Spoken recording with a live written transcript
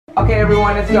Okay,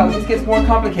 everyone, let's go. This gets more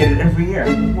complicated every year.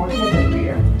 More kids every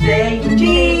year. Say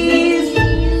cheese!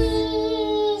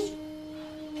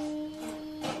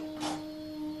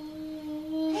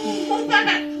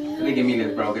 I think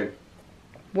Emilia's broken.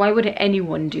 Why would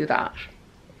anyone do that?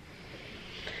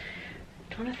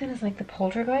 Jonathan is like the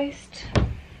poltergeist.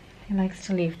 He likes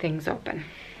to leave things open.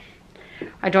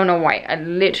 I don't know why. I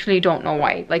literally don't know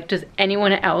why. Like, can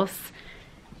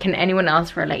anyone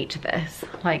else relate to this?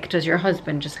 Like, does your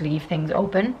husband just leave things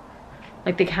open?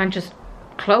 Like, they can't just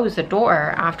close the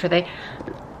door after they,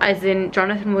 as in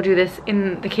Jonathan will do this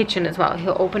in the kitchen as well.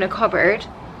 He'll open a cupboard,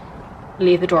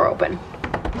 leave the door open.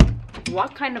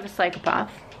 What kind of a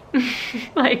psychopath?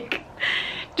 Like,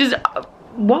 just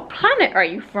what planet are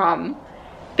you from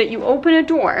that you open a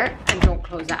door and don't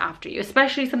close it after you?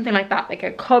 Especially something like that, like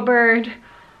a cupboard,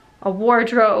 a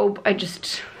wardrobe. I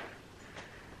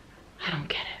don't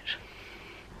get it.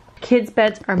 Kids'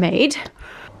 beds are made.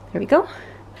 There we go.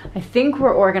 I think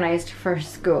we're organized for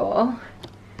school.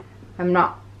 I'm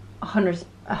not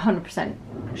 100%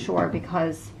 sure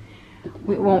because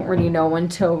we won't really know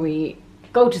until we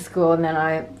go to school, and then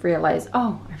I realize,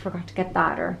 oh, I forgot to get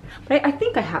that, but I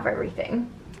think I have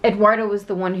everything. Eduardo was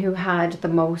the one who had the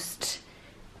most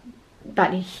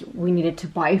that we needed to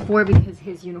buy for because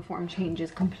his uniform changes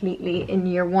completely in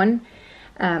year 1.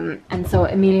 And so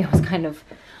Emilia was kind of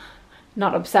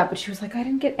not upset, but she was like, I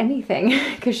didn't get anything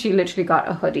because she literally got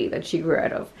a hoodie that she grew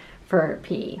out of for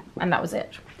PE, and that was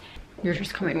it. You're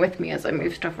just coming with me as I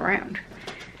move stuff around.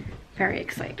 Very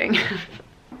exciting.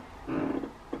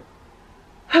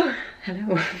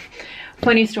 Hello.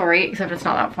 Funny story, except it's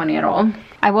not that funny at all.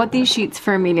 I bought these sheets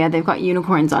for Emilia. They've got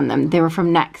unicorns on them. They were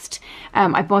from Next.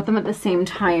 I bought them at the same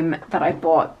time that I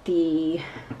bought the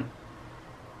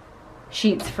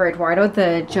sheets for Eduardo,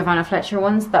 the Giovanna Fletcher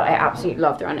ones that I absolutely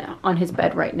love. They're on his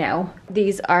bed right now.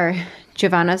 These are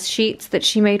Giovanna's sheets that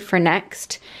she made for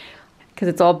Next because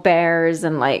it's all bears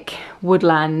and like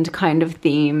woodland kind of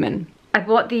theme. And I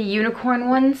bought the unicorn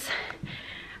ones.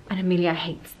 And Emilia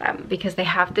hates them because they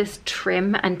have this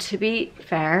trim, and to be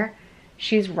fair,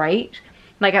 she's right.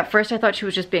 Like, at first I thought she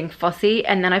was just being fussy,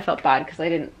 and then I felt bad because I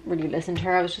didn't really listen to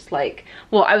her. I was just like,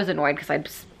 well, I was annoyed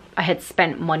because I had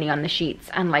spent money on the sheets,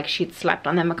 and like she'd slept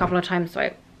on them a couple of times, so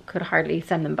I could hardly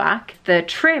send them back. The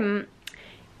trim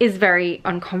is very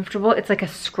uncomfortable. It's like a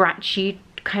scratchy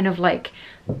kind of like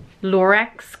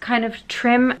Lorex kind of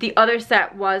trim. The other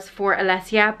set was for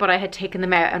Alessia, but I had taken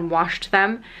them out and washed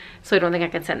them, so I don't think I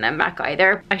can send them back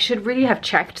either. I should really have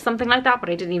checked something like that, but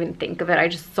I didn't even think of it. I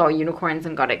just saw unicorns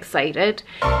and got excited.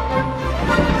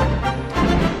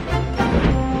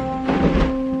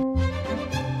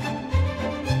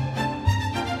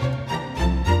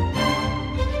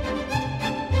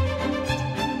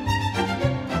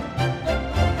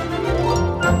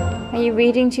 Are you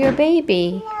reading to your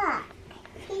baby? Yeah,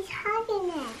 he's hugging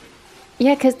it.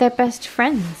 Yeah, because they're best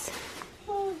friends.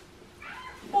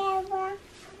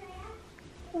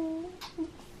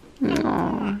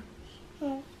 Aww.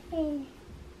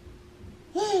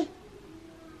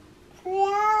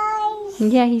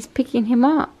 Yeah, he's picking him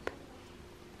up.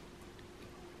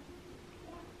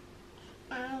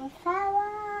 And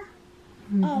flower.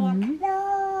 And a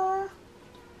claw.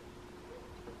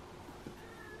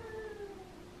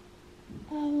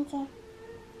 And a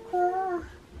claw.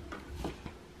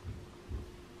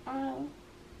 And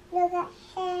look at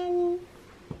him.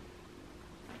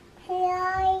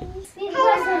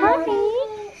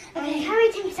 Okay, hurry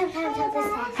to me sometimes on this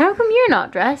side. How come you're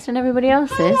not dressed and everybody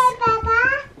else is? Hello,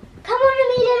 Baba. Come on,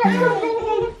 Emilia, let's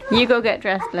go. You go get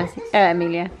dressed,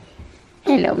 Emilia.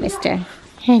 Hello, mister.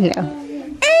 Hello.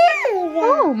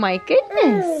 Oh my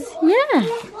goodness. Yeah.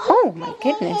 Oh my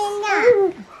goodness.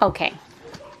 Okay.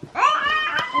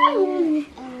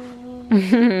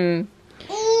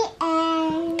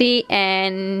 The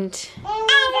end.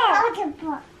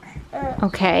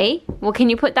 Okay. Well, can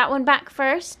you put that one back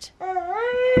first?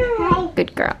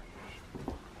 Good girl.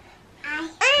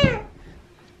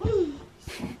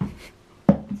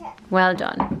 Well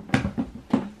done.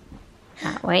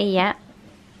 That way, yeah.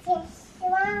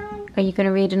 Are you going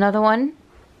to read another one?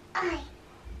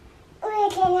 We're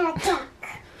gonna duck.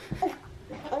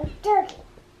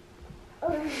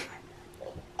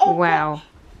 Wow.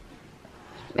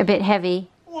 A bit heavy?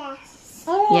 Yes.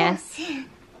 Yes.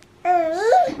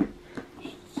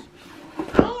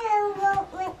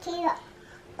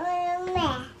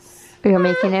 You're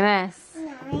making a mess.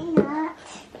 No, I'm not.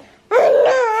 Oh,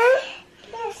 no.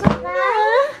 It's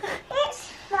fine.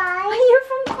 It's fine. You're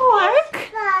from Cork? It's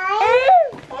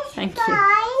fine. It's Thank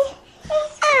fine.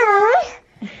 It's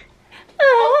fine.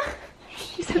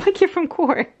 You sound like you're from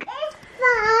Cork. It's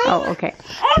fine. Oh, okay.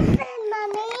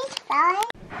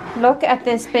 Look at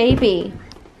this baby.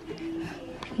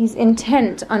 He's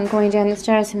intent on going down the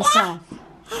stairs himself.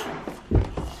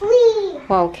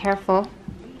 Whoa, careful.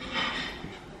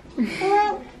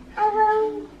 Hi.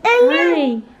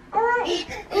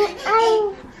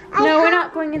 No, we're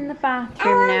not going in the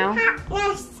bathroom now.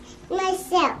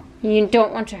 Myself. You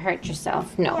don't want to hurt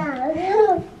yourself, no.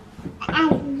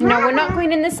 No, we're not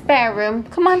going in the spare room.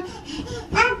 Come on.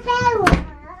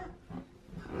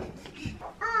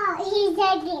 Oh, he's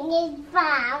taking his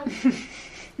phone.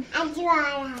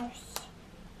 Eduardo.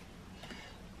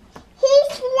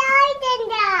 He's lying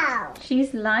down.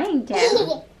 She's lying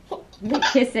down. They're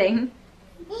kissing.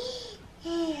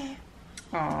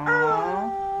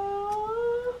 Aww.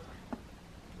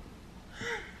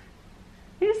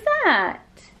 Who's that?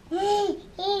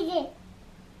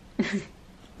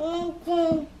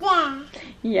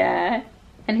 Yeah.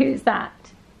 And who's that?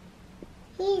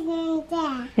 He's in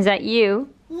there. Is that you?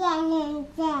 Yeah, he's in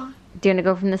there. Do you want to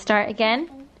go from the start again?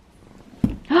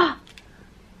 Oh,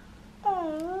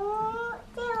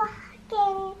 they were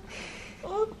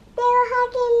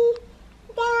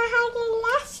hugging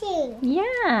Lassie.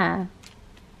 Yeah.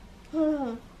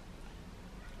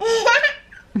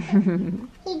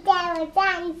 He was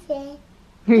dancing.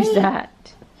 Who's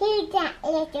that? Who's that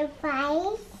little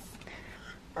face?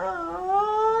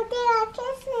 Oh, they are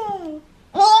kissing.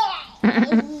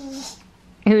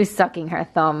 Who's sucking her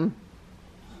thumb?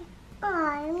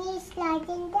 Oh, he's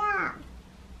sliding down.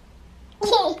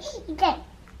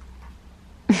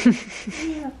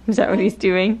 Is that what he's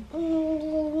doing?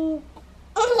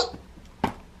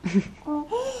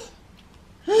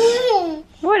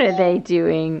 What are they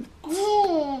doing?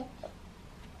 Oh.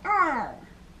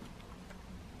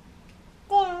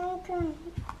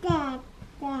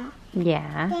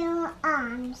 Yeah. Their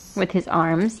arms. With his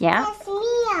arms, yeah? That's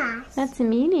Mia. That's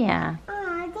Emilia.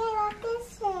 Oh, they are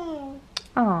kissing.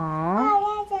 Aww. Oh,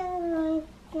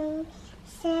 that's a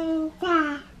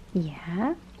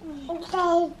Yeah.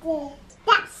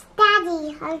 That's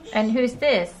Daddy. And who's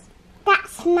this?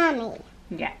 That's Mummy.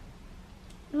 Yeah.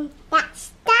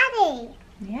 That's Daddy.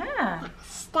 Yeah.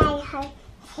 That's Daddy.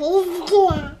 He's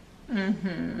there.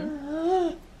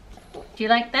 Do you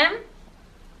like them?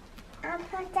 I'll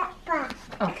put that back.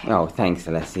 Okay. Oh, thanks,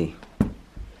 Alessia.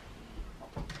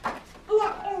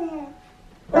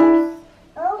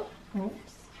 Oh,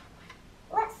 Oops.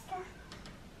 what's that?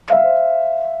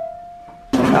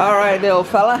 All right, little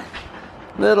fella.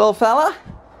 Little fella.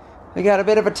 We got a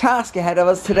bit of a task ahead of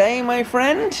us today, my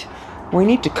friend. We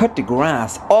need to cut the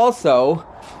grass. Also,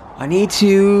 I need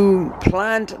to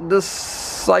plant the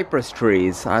cypress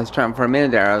trees. I was trying for a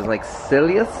minute there. I was like,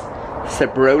 Cyprolius?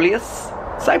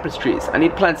 Cypress trees. I need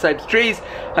to plant cypress trees.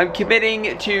 I'm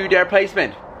committing to their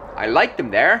placement. I like them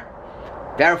there.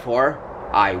 Therefore,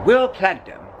 I will plant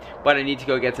them. But I need to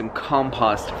go get some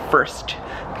compost first.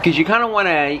 Because you kind of want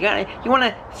to, you want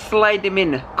to slide them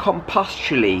in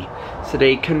compostally so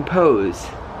they compose.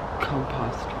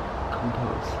 Compose.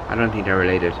 I don't think they're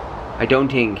related. I don't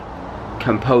think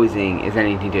composing is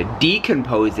anything to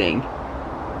decomposing.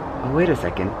 Oh, wait a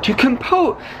second. To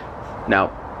compose.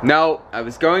 No, I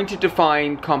was going to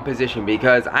define composition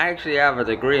because I actually have a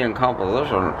degree in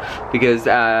composition because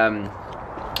I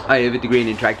have a degree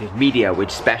in interactive media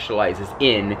which specializes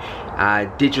in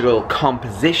digital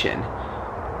composition.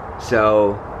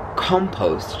 So,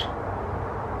 compost.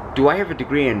 Do I have a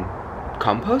degree in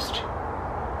compost?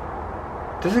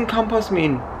 Doesn't compost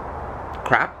mean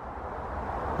crap?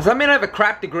 Does that mean I have a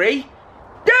crap degree?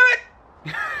 Damn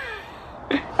it!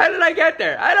 How did I get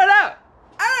there? I don't know.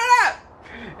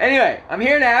 Anyway, I'm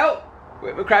here now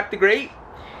with my crap degree,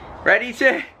 ready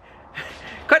to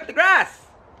cut the grass.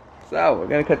 So, we're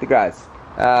gonna cut the grass.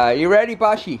 You ready,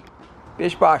 Boshi?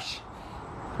 Bish Bosh.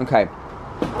 Okay.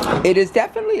 It is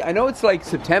definitely, I know it's like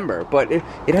September, but it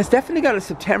has definitely got a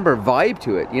September vibe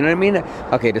to it. You know what I mean?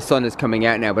 Okay, the sun is coming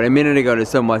out now, but a minute ago the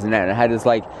sun wasn't out. It had this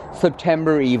like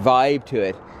September-y vibe to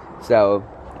it. So,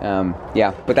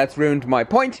 yeah, but that's ruined my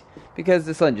point because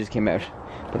the sun just came out.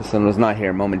 But the sun was not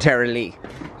here momentarily.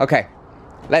 Okay,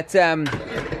 let's get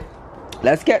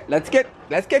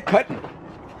cutting.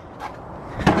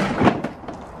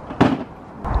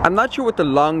 I'm not sure what the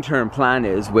long-term plan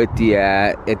is with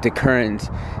the current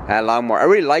lawnmower. I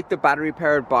really like the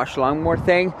battery-powered Bosch lawnmower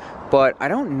thing, but I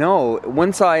don't know.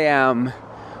 Once I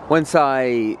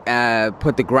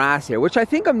put the grass here, which I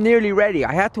think I'm nearly ready.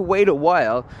 I had to wait a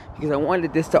while because I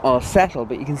wanted this to all settle,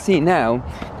 but you can see now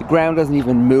the ground doesn't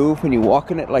even move when you walk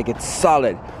in it, like it's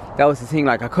solid. That was the thing,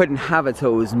 like I couldn't have it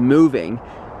so it was moving,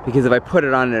 because if I put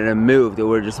it on and it moved, it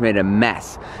would have just made a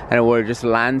mess and it would have just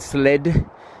landslid.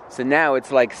 So now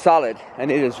it's like solid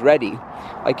and it is ready.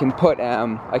 I can put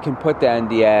down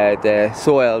the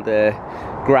soil, the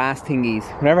grass thingies,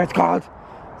 whatever it's called,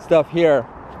 stuff here.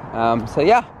 So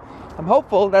yeah, I'm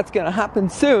hopeful that's gonna happen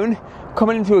soon.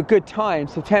 Coming into a good time.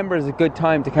 September is a good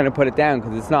time to kind of put it down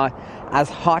because it's not as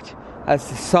hot as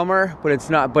the summer, but it's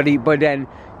not. But then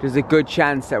there's a good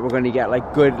chance that we're going to get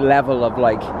like good level of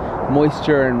like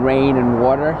moisture and rain and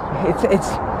water.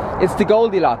 It's the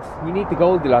Goldilocks. You need the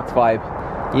Goldilocks vibe.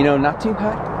 You know, not too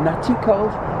hot, not too cold.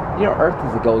 You know, Earth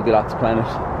is a Goldilocks planet.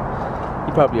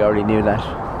 You probably already knew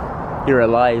that. You're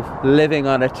alive, living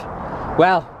on it.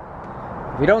 Well,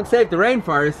 if we don't save the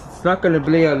rainforest, it's not going to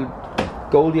be a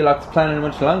Goldilocks planet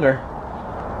much longer.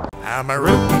 I'm a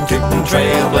rootin', tootin',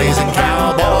 trailblazing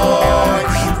cowboy,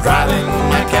 driving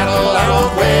my cattle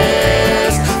out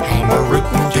west. I'm a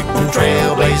rootin', tootin',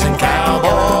 trailblazing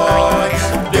cowboy,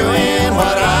 doing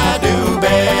what I do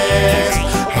best.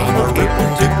 I'm a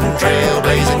rootin', tootin',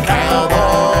 trailblazing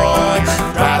cowboy,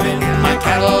 driving my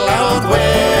cattle out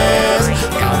west.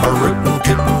 I'm a rootin',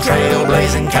 tootin',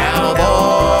 trailblazing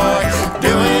cowboy,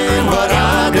 doing what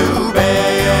I do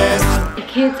best.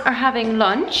 Kids are having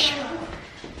lunch.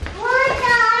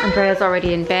 Andrea's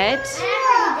already in bed.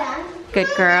 Good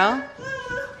girl.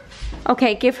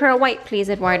 Okay, give her a wipe, please,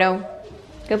 Eduardo.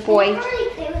 Good boy.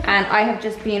 And I have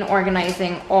just been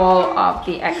organizing all of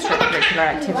the extracurricular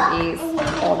activities,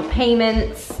 all the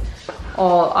payments,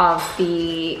 all of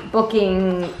the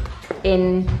booking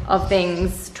in of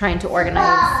things, trying to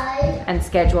organize and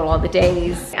schedule all the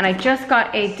days. And I just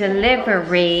got a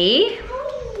delivery.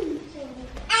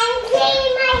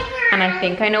 And I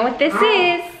think I know what this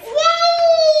is.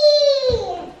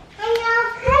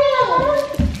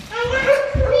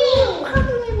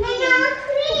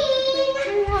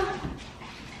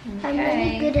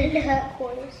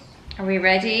 Are we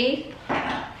ready?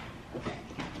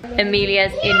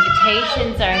 Emilia's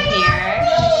invitations are here.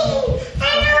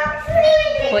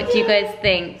 What do you guys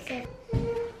think?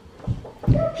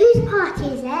 Whose party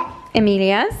is it?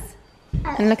 Emilia's.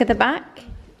 And look at the back.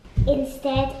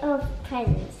 Instead of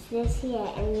presents this year,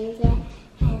 Emilia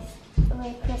has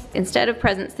requested. Instead of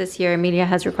presents this year, Emilia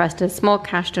has requested a small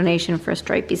cash donation for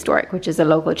Stripey Stork, which is a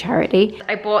local charity.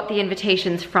 I bought the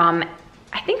invitations from,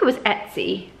 I think it was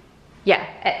Etsy. Yeah,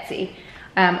 Etsy.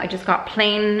 I just got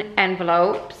plain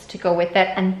envelopes to go with it.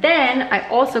 And then I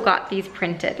also got these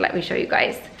printed. Let me show you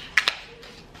guys.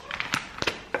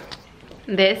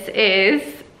 This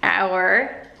is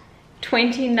our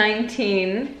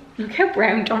 2019, look how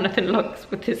brown Jonathan looks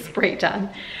with his spray tan.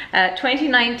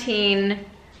 2019, I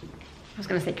was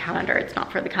gonna say calendar, it's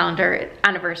not for the calendar, it's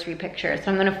anniversary picture.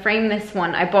 So I'm gonna frame this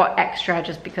one. I bought extra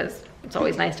just because it's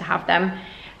always nice to have them.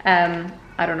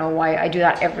 I don't know why I do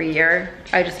that every year.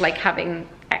 I just like having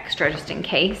extra just in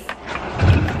case. I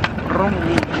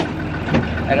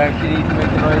don't actually need to make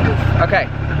the noises. Okay.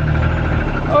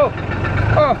 Oh.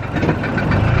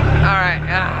 All right.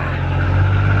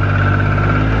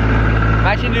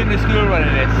 Imagine doing the school run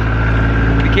in this.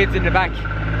 The kids in the back.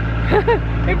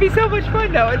 It'd be so much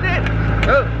fun though, wouldn't it?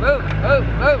 Oh.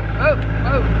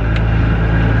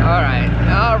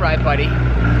 All right, buddy.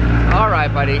 All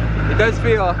right, buddy. It does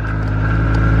feel,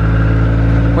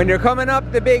 when you're coming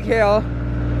up the big hill,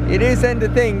 you do tend to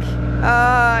think,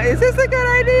 is this a good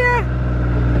idea?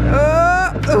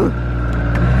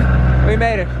 We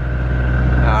made it.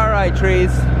 All right,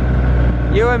 trees.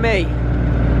 You and me.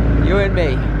 You and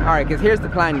me. All right, because here's the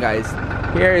plan, guys.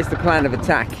 Here is the plan of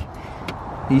attack.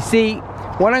 You see,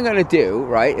 what I'm going to do,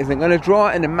 right, is I'm going to draw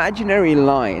an imaginary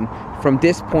line from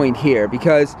this point here,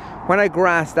 because when I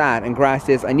grass that and grass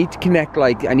this, I need to connect,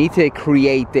 like, I need to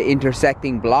create the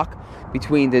intersecting block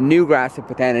between the new grass I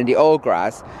put down and the old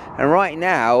grass. And right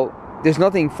now, there's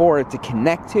nothing for it to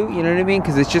connect to, you know what I mean?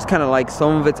 Because it's just kind of like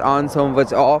some of it's on, some of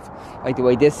it's off. Like the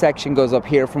way this section goes up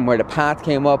here from where the path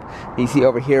came up. And you see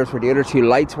over here is where the other two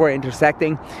lights were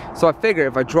intersecting. So I figure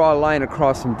if I draw a line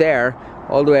across from there,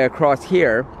 all the way across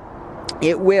here,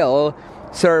 it will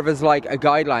serve as like a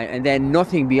guideline. And then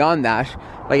nothing beyond that,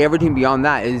 like everything beyond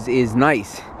that is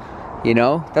nice. You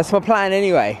know? That's my plan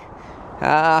anyway.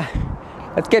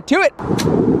 Let's get to it.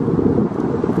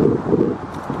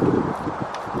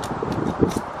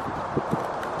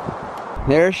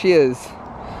 There she is.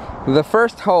 The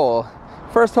first hole.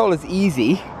 First hole is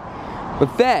easy,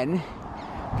 but then,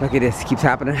 look at this, keeps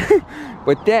happening.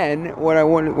 But then, what I'm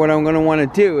going to want to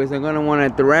do is I'm going to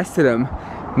want the rest of them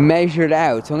measured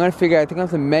out. So I'm going to figure out, I think I have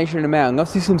to measure them out. I'm going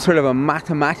to do some sort of a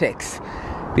mathematics,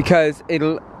 because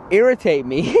it'll irritate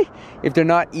me if they're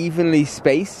not evenly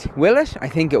spaced. Will it? I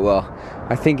think it will.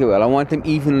 I think it will. I want them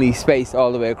evenly spaced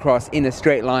all the way across in a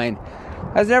straight line.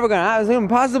 That's never going to happen. It's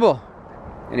impossible.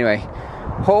 Anyway,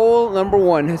 hole number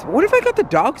 1 is, what if I got the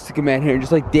dogs to come in here and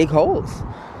just like dig holes?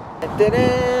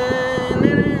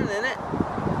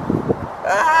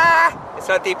 Ah, it's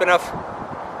not deep enough.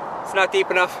 It's not deep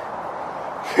enough.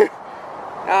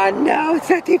 Oh no, it's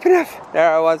not deep enough. There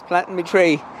I was planting my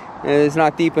tree and it's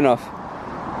not deep enough.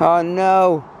 Oh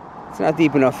no, it's not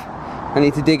deep enough. I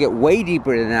need to dig it way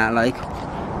deeper than that, like.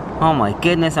 Oh my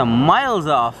goodness, I'm miles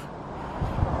off.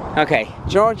 Okay,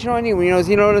 do you know what I need?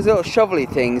 You know those little shovelly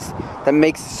things that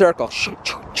makes a circle.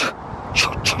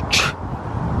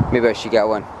 Maybe I should get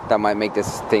one. That might make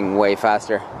this thing way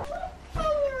faster.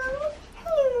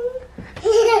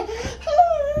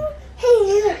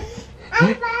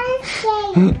 I found a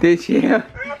scary. Did you? I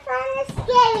found a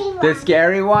scary one. The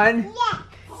scary one? Yes.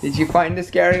 Did you find the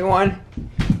scary one?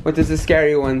 What does the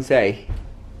scary one say?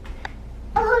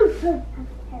 Oh.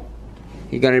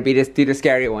 You're gonna do the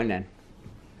scary one then.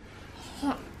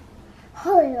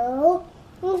 Hello.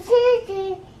 This is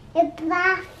the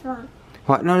bathroom.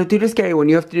 What? No, do the scary one.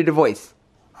 You have to do the voice.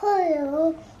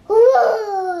 Hello.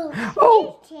 Whoa.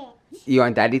 Oh! You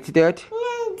want Daddy to do it? No,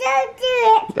 don't do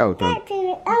it. Oh, don't. Don't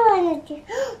do it. I want to do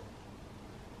it.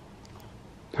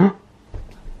 Huh?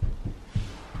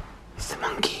 It's the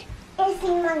monkey. It's the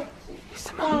monkey. It's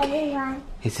the monkey. Everyone.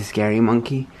 It's the scary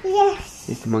monkey. Yes.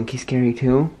 Is the monkey scary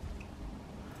too?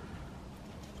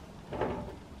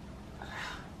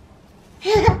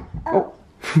 Oh.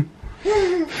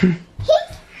 He's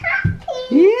happy.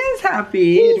 He is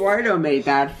happy. Eduardo made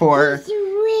that for... He's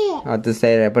rich. I'll just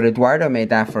say that, but Eduardo made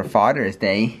that for Father's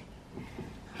Day.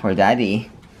 For Daddy.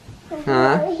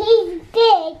 Huh? He's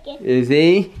big. Is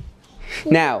he?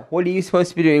 Now, what are you supposed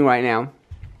to be doing right now?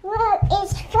 Well,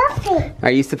 it's fluffy.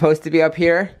 Are you supposed to be up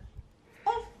here?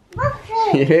 It's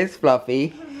fluffy. It is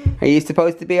fluffy. Are you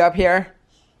supposed to be up here?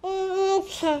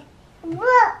 It's Do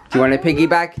you want to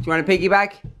piggyback? Do you want to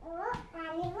piggyback?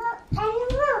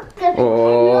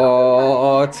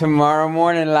 Oh, tomorrow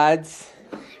morning, lads.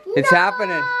 It's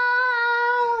happening.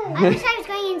 I wish I was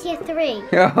going into year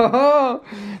 3. Oh,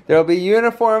 there'll be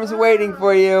uniforms waiting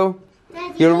for you.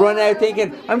 Daddy, You'll run out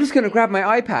thinking, I'm just going to grab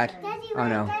my iPad. Daddy, Oh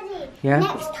no. Daddy, Yeah?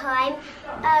 next time,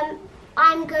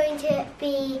 I'm going to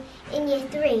be in year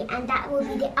 3, and that will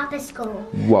be the upper school.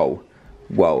 Whoa.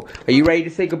 Whoa. Are you ready to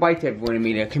say goodbye to everyone,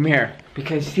 Emilia? Come here.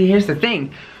 Because, see, here's the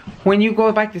thing. When you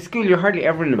go back to school, you're hardly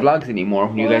ever in the vlogs anymore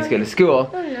when you guys go to school.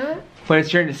 Oh no. When it's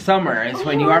during the summer is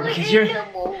when you are, because you're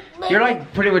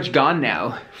like pretty much gone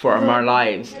now from our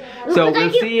lives. So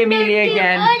we'll see Emilia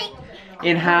again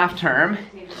in half term.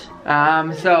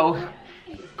 So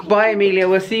goodbye, Emilia.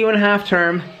 We'll see you in half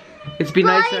term. It's been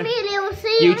nice. Bye, Emilia. We'll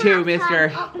see you. You too,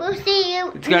 mister. We'll see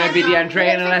you. It's gonna be the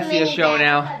Andrea and Alessia show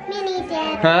now. Mini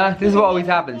Dad. Huh? This is what always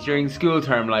happens during school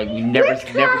term. Like we never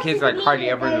kids are like hardly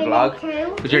ever in the vlog.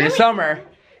 But during the summer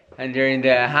and during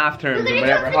the half terms and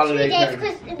whatever holiday term.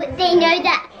 Because they know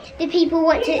that the people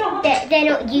want to. They're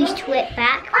not used to it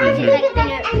back. Like, they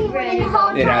don't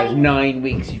ruin It has 9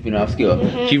 weeks you've been off school.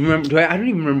 Do you remember? I don't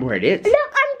even remember where it is. Look,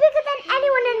 I'm bigger than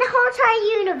anyone in the whole entire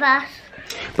universe.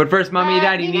 But first, Mommy and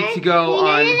Daddy need to go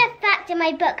on. You know the fact in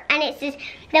my book, and it says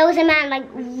there was a man like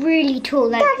really tall,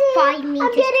 like Daddy, 5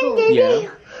 meters tall. Yeah.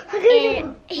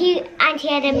 And he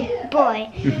had a boy,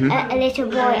 a little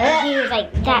boy, and he was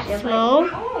like that small.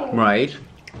 Right.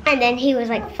 And then he was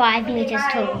like 5 meters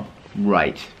tall.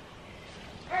 Right.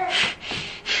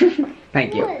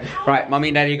 Thank you. Right, Mommy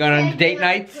and Daddy are going on the date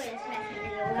nights.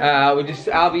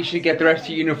 Albie should get the rest of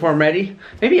your uniform ready.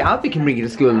 Maybe Albie can bring you to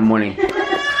school in the morning.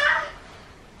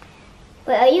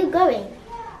 Wait, are you going?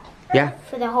 Yeah.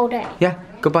 For the whole day? Yeah.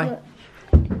 Goodbye.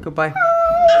 Goodbye.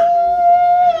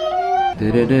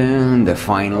 The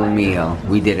final meal.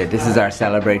 We did it. This is our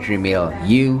celebratory meal.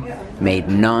 You made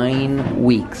 9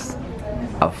 weeks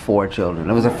of 4 children.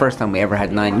 It was the first time we ever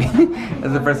had 9. It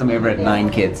was the first time we ever had 9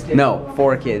 kids. No,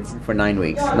 4 kids for 9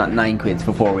 weeks. Not 9 kids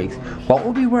for 4 weeks. What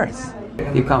would be worse?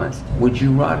 Leave comments. Would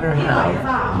you rather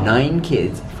have 9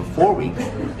 kids for 4 weeks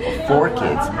or 4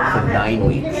 kids for 9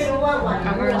 weeks?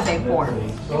 I'm gonna say 4.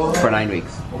 For 9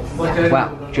 weeks.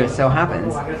 Well, just so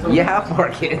happens you have 4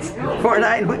 kids for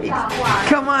 9 weeks.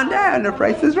 Come on down, the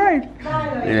price is right.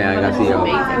 Yeah, I got to see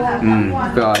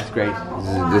you. Oh, it's great.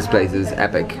 This place is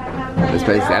epic. This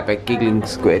place is epic. Giggling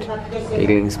Squid.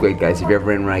 Giggling Squid, guys. If you're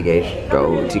ever in Reigate,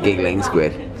 go to Giggling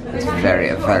Squid. It's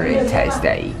very, very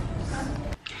tasty.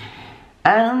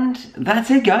 And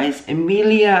that's it, guys.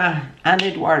 Emilia and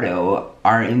Eduardo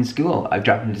are in school. I've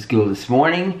dropped them to school this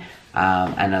morning.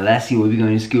 And Alessia will be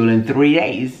going to school in 3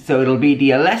 days. So it'll be the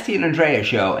Alessia and Andrea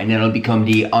show, and then it'll become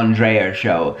the Andrea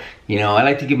show. You know, I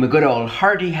like to give them a good old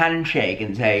hearty handshake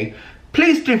and say,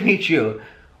 pleased to meet you.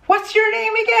 What's your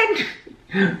name again?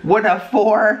 1 of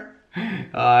 4.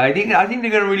 I think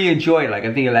they're gonna really enjoy it. Like,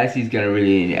 I think Alessia's gonna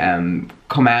really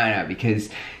come out now, because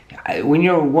when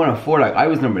you're 1 of 4, like I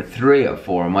was number 3 of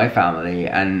 4 in my family,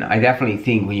 and I definitely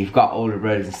think when you've got older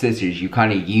brothers and sisters, you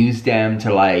kind of use them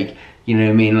to, like, you know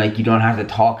what I mean, like you don't have to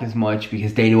talk as much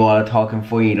because they do all the talking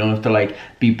for you. You don't have to like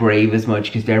be brave as much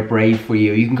because they're brave for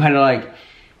you. You can kind of like,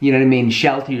 you know what I mean,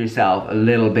 shelter yourself a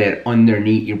little bit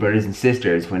underneath your brothers and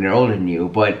sisters when they're older than you.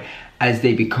 But as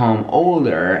they become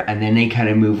older and then they kind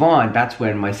of move on, that's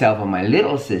when myself and my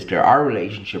little sister, our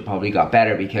relationship probably got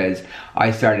better, because I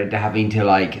started having to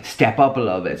like step up a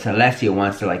little bit. So Alessia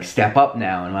wants to like step up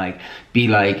now and like be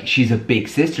like, she's a big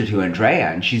sister to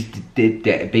Andrea, and she's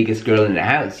the biggest girl in the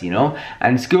house, you know?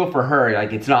 And school for her,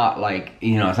 like, it's not like,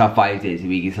 you know, it's not 5 days a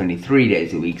week, it's only 3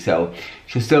 days a week. So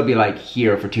she'll still be like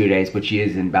here for 2 days, but she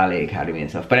is in ballet academy and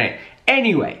stuff. But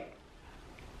anyway,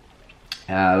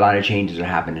 a lot of changes are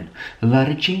happening. A lot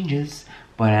of changes.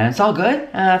 But it's all good.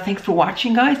 Thanks for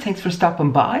watching, guys. Thanks for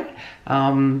stopping by.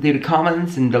 Do the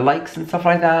comments and the likes and stuff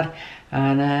like that.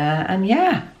 And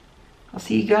yeah, I'll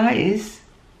see you guys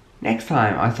next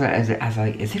time. Is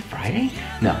it Friday?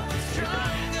 No, it's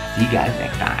Thursday. See you guys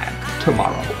next time.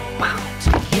 Tomorrow. Wow.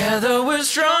 Together we're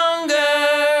stronger.